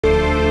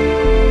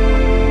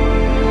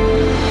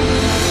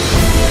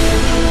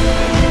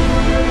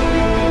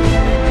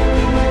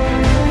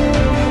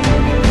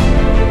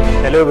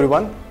Hello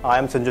everyone, I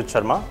am Sanchit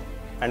Sharma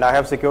and I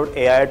have secured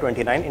AI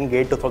 29 in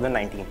GATE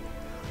 2019.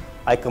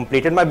 I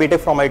completed my BTech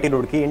from IIT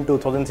Roorkee in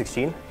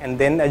 2016 and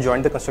then I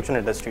joined the construction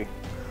industry.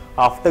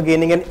 After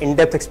gaining an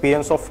in-depth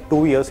experience of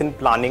 2 years in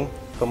planning,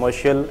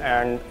 commercial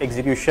and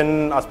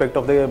execution aspect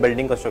of the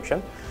building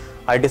construction,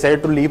 I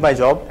decided to leave my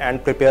job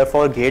and prepare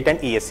for GATE and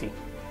ESC.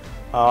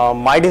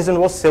 My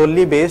decision was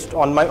solely based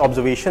on my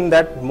observation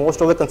that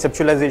most of the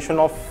conceptualization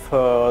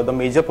of the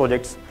major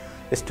projects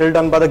is still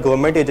done by the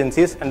government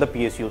agencies and the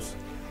PSUs,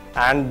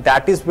 and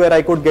that is where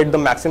I could get the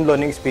maximum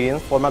learning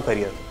experience for my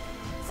career.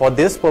 For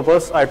this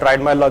purpose, I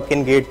tried my luck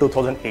in GATE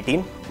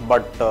 2018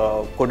 but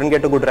couldn't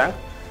get a good rank,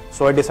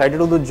 so I decided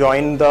to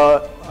join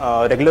the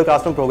regular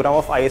classroom program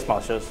of IES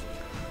Masters.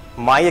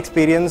 My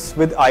experience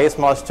with IES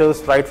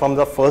Masters right from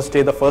the first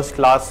day, the first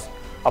class,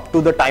 up to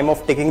the time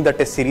of taking the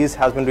test series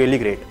has been really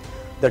great.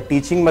 The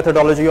teaching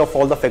methodology of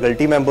all the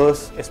faculty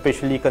members,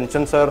 especially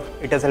Kanchan sir,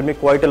 it has helped me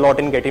quite a lot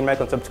in getting my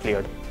concepts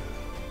cleared.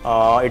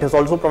 It has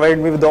also provided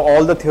me with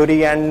all the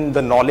theory and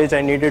the knowledge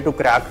I needed to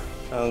crack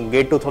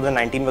GATE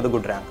 2019 with a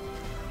good rank.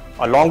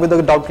 Along with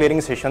the doubt clearing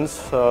sessions,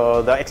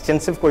 the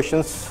extensive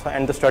questions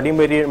and the study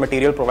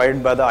material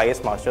provided by the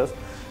IES Masters,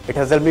 it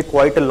has helped me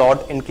quite a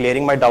lot in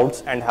clearing my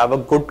doubts and have a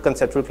good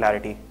conceptual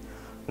clarity.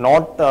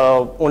 Not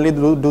only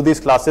do these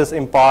classes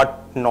impart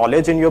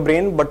knowledge in your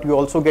brain, but you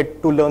also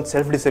get to learn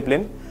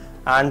self-discipline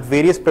and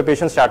various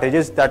preparation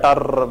strategies that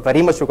are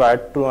very much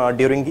required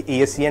during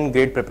ESC and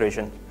GATE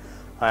preparation.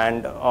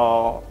 And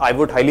I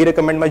would highly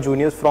recommend my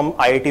juniors from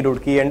IIT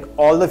Roorkee and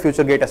all the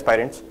future GATE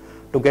aspirants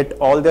to get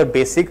all their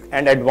basic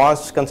and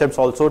advanced concepts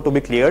also to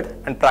be cleared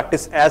and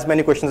practice as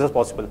many questions as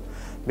possible.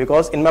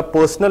 Because in my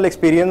personal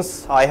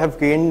experience, I have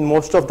gained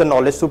most of the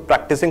knowledge through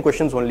practicing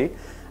questions only,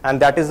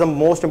 and that is the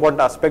most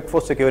important aspect for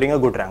securing a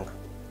good rank.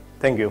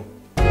 Thank you.